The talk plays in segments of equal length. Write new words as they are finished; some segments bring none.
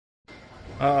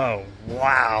Oh,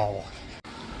 wow.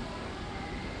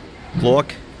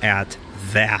 Look at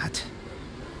that.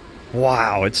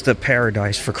 Wow, it's the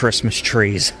paradise for Christmas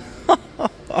trees.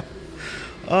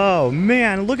 Oh,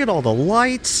 man, look at all the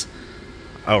lights.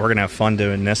 Oh, we're going to have fun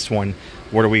doing this one.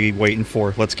 What are we waiting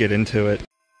for? Let's get into it.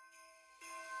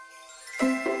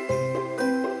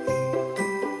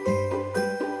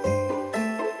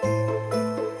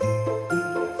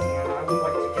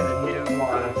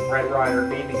 Red Ryder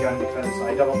BB gun because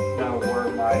I don't know where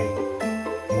my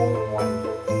old one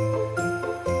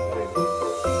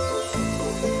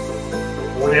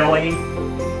is. Really?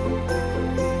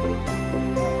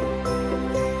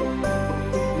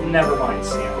 Never mind,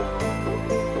 Santa.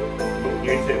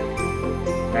 You too.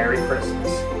 Merry Christmas.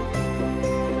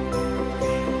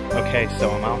 Okay,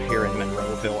 so I'm out here in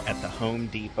Monroeville at the Home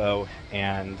Depot,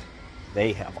 and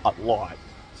they have a lot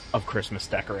of Christmas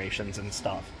decorations and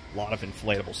stuff. A lot of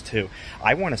inflatables too.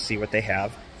 I want to see what they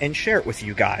have and share it with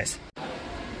you guys.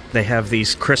 They have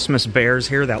these Christmas bears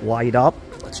here that light up.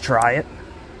 Let's try it.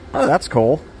 Oh, that's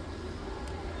cool.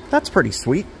 That's pretty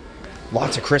sweet.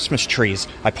 Lots of Christmas trees.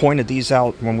 I pointed these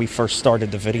out when we first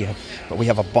started the video, but we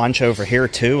have a bunch over here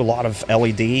too. A lot of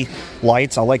LED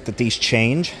lights. I like that these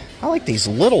change. I like these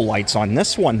little lights on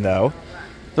this one though.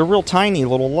 They're real tiny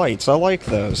little lights. I like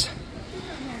those.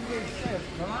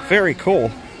 Very cool.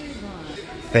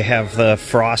 They have the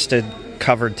frosted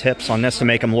covered tips on this to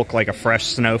make them look like a fresh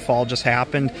snowfall just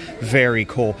happened. Very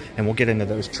cool. And we'll get into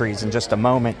those trees in just a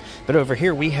moment. But over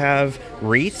here we have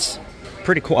wreaths.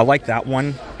 Pretty cool. I like that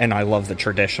one. And I love the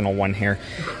traditional one here.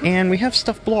 And we have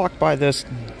stuff blocked by this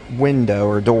window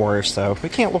or door, so we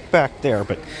can't look back there.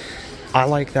 But I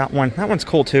like that one. That one's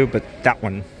cool too, but that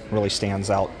one really stands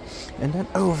out. And then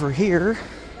over here,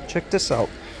 check this out.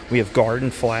 We have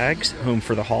garden flags, home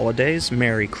for the holidays,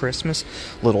 Merry Christmas,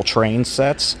 little train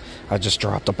sets. I just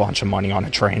dropped a bunch of money on a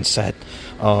train set.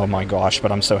 Oh my gosh,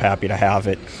 but I'm so happy to have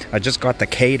it. I just got the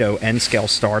Cato N-scale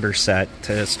starter set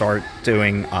to start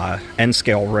doing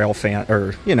N-scale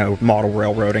model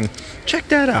railroading. Check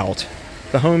that out.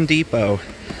 The Home Depot.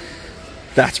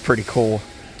 That's pretty cool.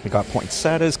 We got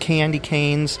poinsettias, candy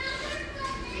canes.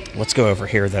 Let's go over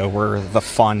here though, where the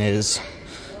fun is.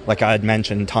 Like I had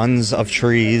mentioned, tons of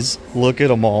trees. Look at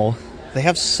them all. They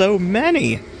have so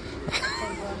many.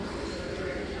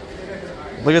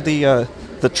 Look at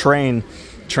the train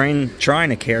trying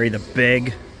to carry the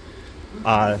big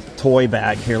toy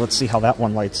bag here. Let's see how that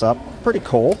one lights up. Pretty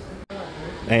cool.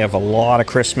 They have a lot of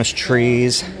Christmas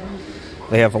trees.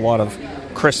 They have a lot of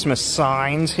Christmas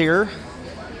signs here.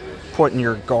 Put in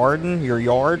your garden, your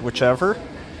yard, whichever.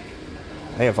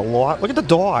 They have a lot. Look at the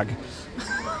dog.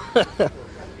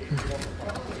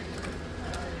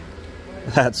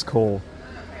 That's cool.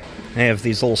 They have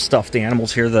these little stuffed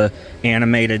animals here, the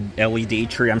animated LED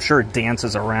tree. I'm sure it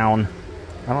dances around.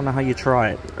 I don't know how you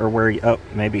try it, or where you, oh,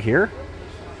 maybe here?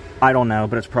 I don't know,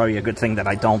 but it's probably a good thing that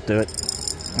I don't do it.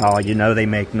 Oh, you know they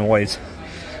make noise.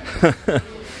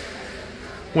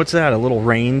 What's that, a little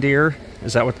reindeer?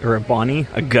 Is that what, or a bunny?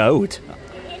 A goat?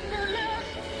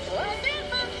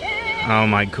 Oh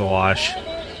my gosh.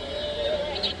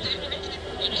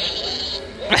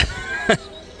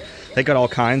 They got all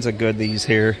kinds of goodies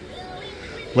here.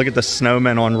 Look at the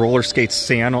snowmen on roller skates,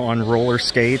 Santa on roller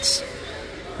skates.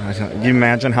 Can you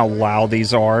imagine how loud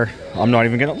these are? I'm not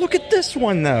even gonna, look at this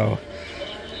one though.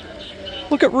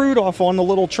 Look at Rudolph on the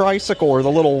little tricycle or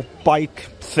the little bike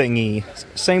thingy.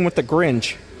 Same with the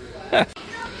Grinch.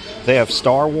 They have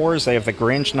Star Wars, they have the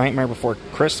Grinch, Nightmare Before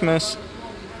Christmas.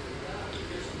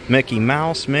 Mickey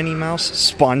Mouse, Minnie Mouse,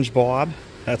 SpongeBob.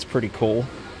 That's pretty cool.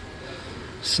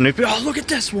 Snoopy. Oh, look at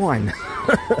this one.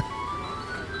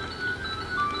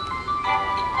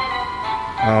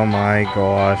 Oh my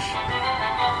gosh.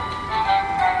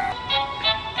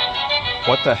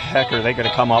 What the heck are they going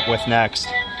to come up with next?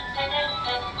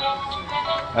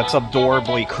 That's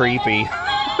adorably creepy.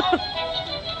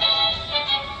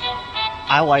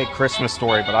 I like Christmas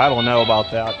Story, but I don't know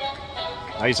about that.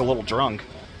 He's a little drunk.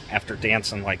 After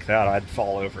dancing like that, I'd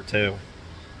fall over too.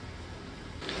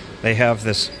 They have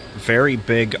this very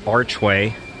big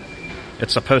archway.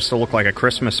 It's supposed to look like a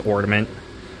Christmas ornament.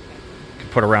 You can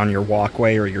put around your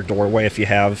walkway or your doorway if you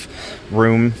have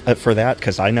room for that,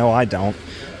 because I know I don't.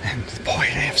 And boy,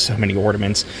 they have so many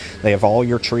ornaments. They have all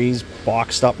your trees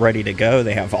boxed up, ready to go.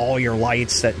 They have all your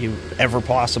lights that you ever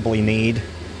possibly need.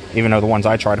 Even though the ones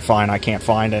I try to find, I can't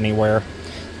find anywhere.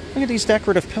 Look at these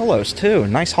decorative pillows, too.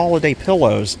 Nice holiday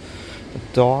pillows. The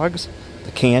dogs,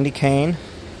 the candy cane.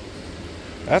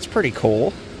 That's pretty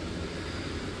cool.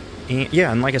 And,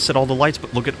 yeah, and like I said, all the lights,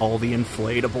 but look at all the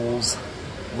inflatables.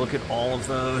 Look at all of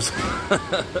those.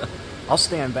 I'll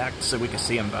stand back so we can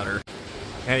see him better.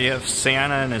 And you have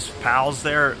Santa and his pals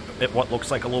there at what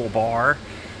looks like a little bar.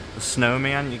 The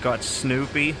snowman, you got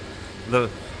Snoopy.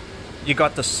 You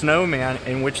got the snowman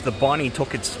in which the bunny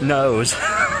took its nose.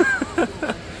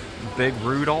 Big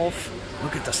Rudolph.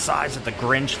 Look at the size of the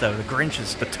Grinch, though. The Grinch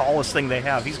is the tallest thing they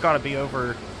have. He's got to be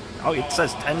over, oh, it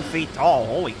says 10 feet tall.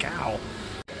 Holy cow.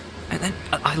 And then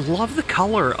I love the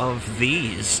color of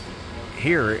these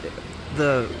here.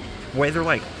 The way they're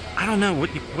like, I don't know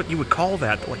what you would call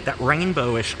that, like that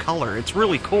rainbowish color. It's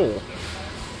really cool.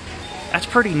 That's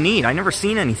pretty neat. I've never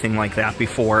seen anything like that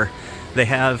before. They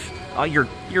have your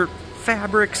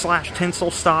fabric /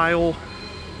 tinsel style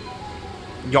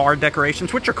yard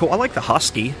decorations, which are cool. I like the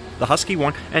husky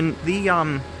one, and the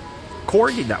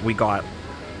corgi that we got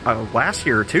last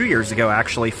year or 2 years ago,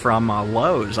 actually, from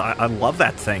Lowe's. I love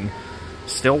that thing.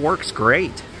 Still works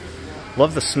great.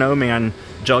 Love the snowman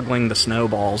juggling the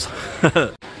snowballs.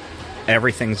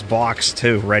 Everything's boxed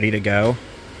too, ready to go.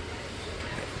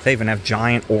 They even have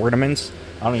giant ornaments.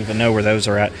 I don't even know where those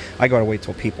are at. I gotta wait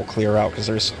till people clear out because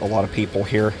there's a lot of people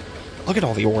here. Look at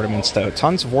all the ornaments, though.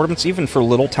 Tons of ornaments, even for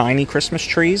little tiny Christmas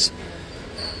trees.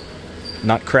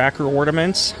 Nutcracker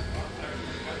ornaments.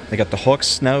 They got the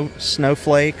hooks,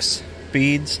 snowflakes,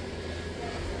 beads.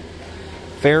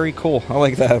 Very cool. I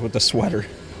like that with the sweater.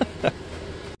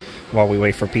 While we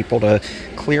wait for people to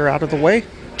clear out of the way,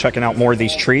 checking out more of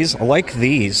these trees. I like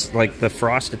these, like the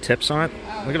frosted tips on it.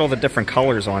 Look at all the different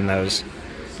colors on those.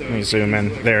 Let me zoom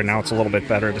in there. Now it's a little bit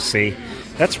better to see.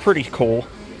 That's pretty cool.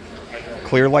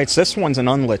 Clear lights. This one's an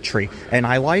unlit tree, and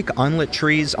I like unlit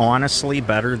trees honestly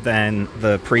better than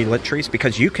the pre-lit trees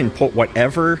because you can put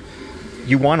whatever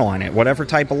you want on it, whatever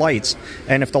type of lights,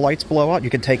 and if the lights blow out, you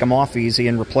can take them off easy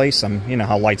and replace them. You know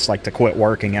how lights like to quit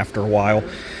working after a while,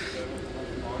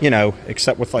 you know,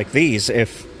 except with like these,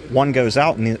 if one goes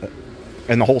out and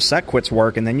the whole set quits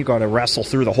working, then you got to wrestle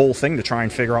through the whole thing to try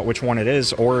and figure out which one it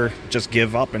is, or just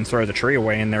give up and throw the tree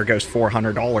away, and there goes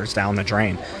 $400 down the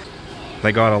drain.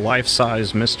 They got a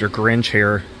life-size Mr. Grinch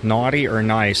here. Naughty or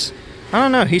nice? I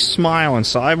don't know. He's smiling,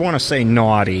 so I want to say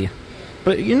naughty.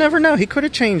 But you never know. He could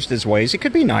have changed his ways. He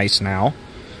could be nice now.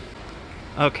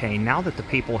 Okay, now that the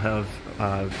people have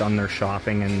done their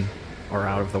shopping and are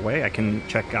out of the way, I can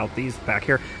check out these back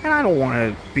here. And I don't want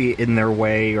to be in their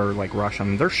way or like rush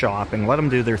them. They're shopping. Let them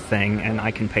do their thing, and I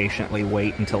can patiently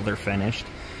wait until they're finished.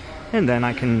 And then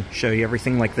I can show you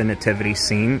everything like the nativity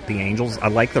scene, the angels. I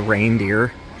like the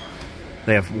reindeer.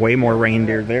 They have way more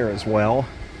reindeer there as well.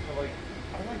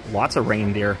 Lots of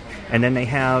reindeer. And then they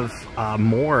have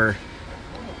more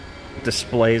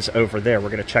displays over there.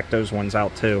 We're going to check those ones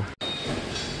out too.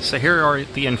 So here are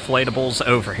the inflatables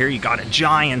over here. You got a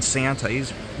giant Santa.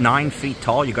 He's 9 feet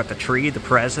tall. You got the tree, the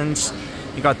presents.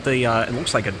 You got the, it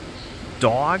looks like a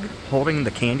dog holding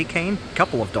the candy cane. A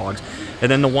couple of dogs.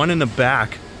 And then the one in the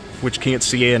back, which can't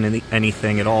see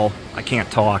anything at all. I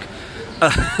can't talk.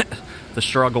 The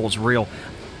struggle is real.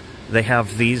 They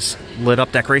have these lit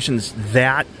up decorations.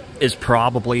 That is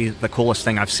probably the coolest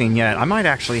thing I've seen yet. I might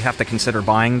actually have to consider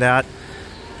buying that.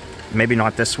 Maybe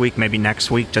not this week, maybe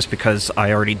next week, just because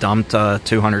I already dumped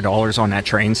 $200 on that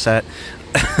train set.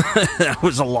 That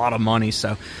was a lot of money,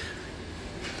 so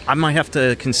I might have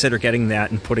to consider getting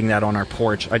that and putting that on our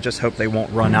porch. I just hope they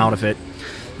won't run out of it.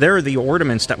 There are the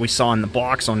ornaments that we saw in the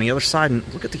box on the other side, and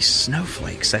look at these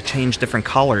snowflakes that change different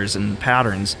colors and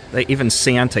patterns. Even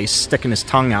Santa's sticking his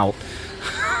tongue out.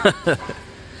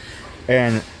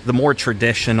 And the more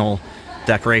traditional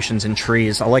decorations and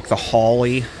trees. I like the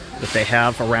holly that they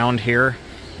have around here.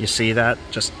 You see that?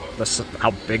 Just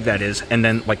how big that is. And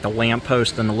then like the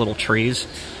lamppost and the little trees.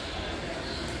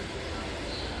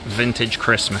 Vintage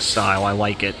Christmas style. I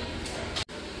like it.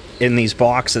 In these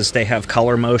boxes, they have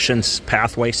color motions,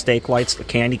 pathway stake lights, the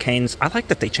candy canes. I like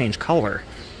that they change color.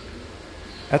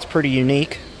 That's pretty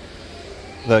unique.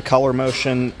 The color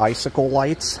motion icicle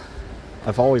lights.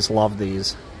 I've always loved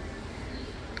these.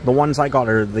 The ones I got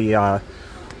are the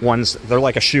ones, they're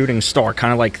like a shooting star,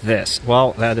 kind of like this.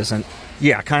 Well, that isn't.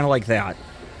 Yeah, kind of like that.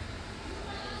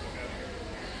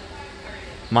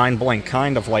 Mine blink,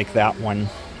 kind of like that one.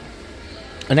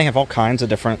 And they have all kinds of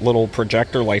different little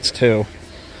projector lights, too.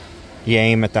 You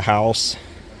aim at the house.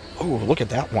 Oh, look at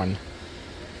that one.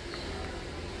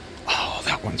 Oh,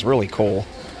 that one's really cool.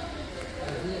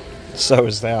 So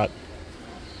is that.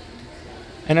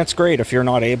 And it's great if you're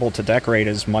not able to decorate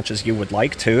as much as you would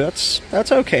like to.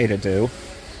 That's okay to do.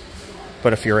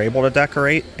 But if you're able to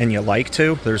decorate and you like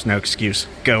to, there's no excuse.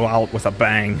 Go out with a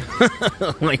bang.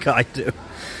 Like I do.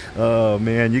 Oh,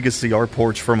 man, you can see our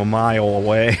porch from a mile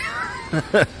away.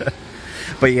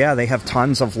 But yeah, they have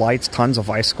tons of lights, tons of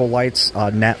icicle lights,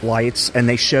 net lights, and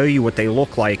they show you what they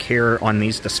look like here on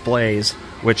these displays,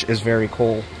 which is very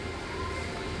cool.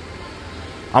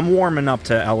 I'm warming up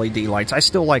to LED lights. I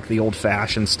still like the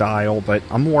old-fashioned style, but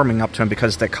I'm warming up to them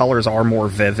because the colors are more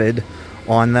vivid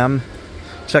on them.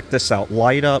 Check this out.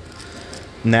 Light up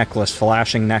necklace,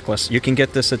 flashing necklace. You can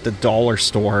get this at the dollar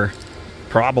store,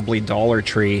 probably Dollar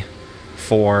Tree,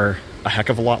 for a heck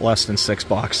of a lot less than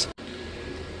 $6.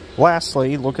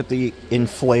 Lastly, look at the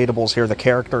inflatables here, the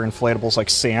character inflatables like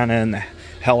Santa and the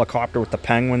helicopter with the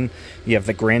penguin. You have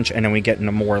the Grinch, and then we get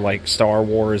into more like Star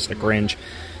Wars, the Grinch,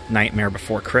 Nightmare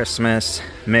Before Christmas,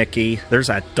 Mickey. There's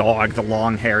that dog, the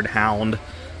long-haired hound.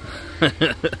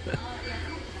 The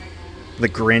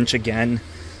Grinch again.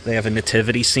 They have a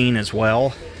nativity scene as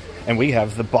well. And we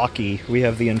have the Bucky. We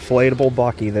have the inflatable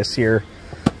Bucky this year.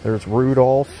 There's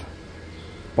Rudolph,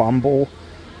 Bumble.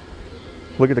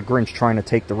 Look at the Grinch trying to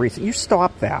take the wreath. You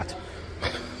stop that.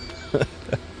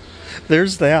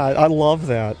 There's that. I love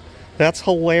that. That's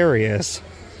hilarious.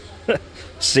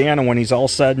 Santa when he's all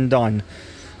said and done.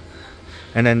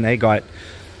 And then they got,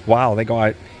 wow, they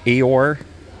got Eeyore,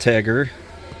 Tigger,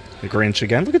 the Grinch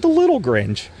again. Look at the little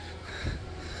Grinch.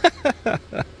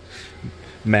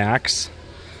 Max,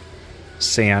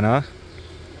 Santa.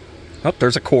 Oh,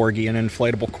 there's a corgi, an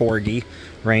inflatable corgi.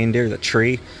 Reindeer, the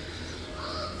tree.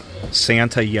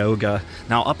 Santa Yoga.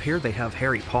 Now up here they have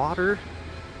Harry Potter,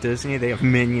 Disney, they have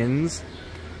Minions.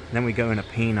 And then we go into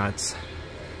Peanuts.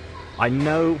 I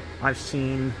know I've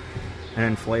seen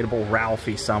an inflatable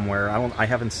Ralphie somewhere. I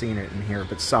haven't seen it in here,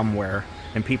 but somewhere.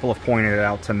 And people have pointed it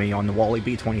out to me on the Wally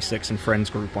B26 and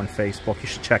Friends group on Facebook. You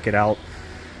should check it out.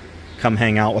 Come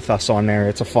hang out with us on there.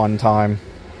 It's a fun time.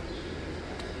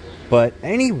 But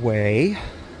anyway,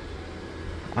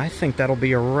 I think that'll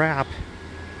be a wrap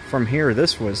from here.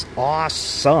 This was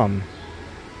awesome.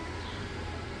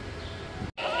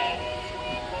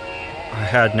 I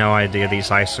had no idea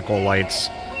these icicle lights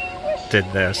did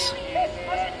this.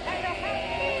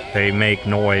 They make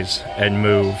noise and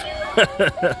move.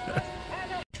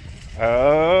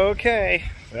 Okay,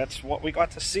 that's what we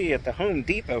got to see at the Home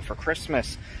Depot for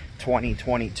Christmas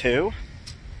 2022.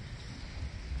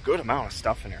 Good amount of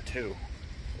stuff in there too.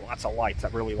 Lots of lights. I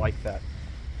really like that.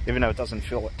 Even though it doesn't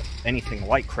feel anything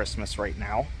like Christmas right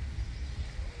now.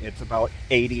 It's about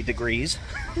 80 degrees.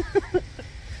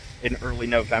 In early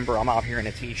November, I'm out here in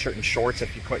a t-shirt and shorts,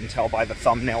 if you couldn't tell by the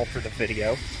thumbnail for the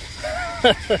video.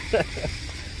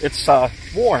 It's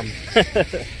warm.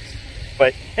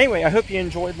 But anyway, I hope you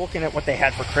enjoyed looking at what they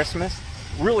had for Christmas.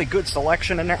 Really good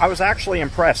selection in there. I was actually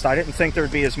impressed. I didn't think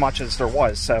there'd be as much as there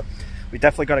was. So we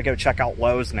definitely got to go check out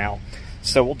Lowe's now.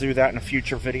 So we'll do that in a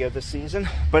future video this season.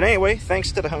 But anyway,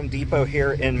 thanks to the Home Depot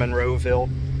here in Monroeville.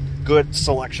 Good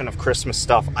selection of Christmas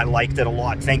stuff. I liked it a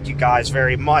lot. Thank you guys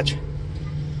very much.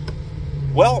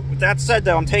 Well, with that said,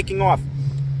 though, I'm taking off.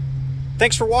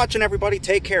 Thanks for watching, everybody.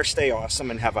 Take care, stay awesome,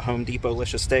 and have a Home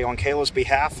Depot-licious day on Kayla's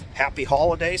behalf. Happy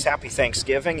holidays, happy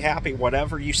Thanksgiving, happy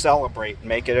whatever you celebrate.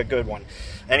 Make it a good one.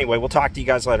 Anyway, we'll talk to you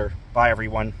guys later. Bye,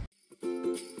 everyone.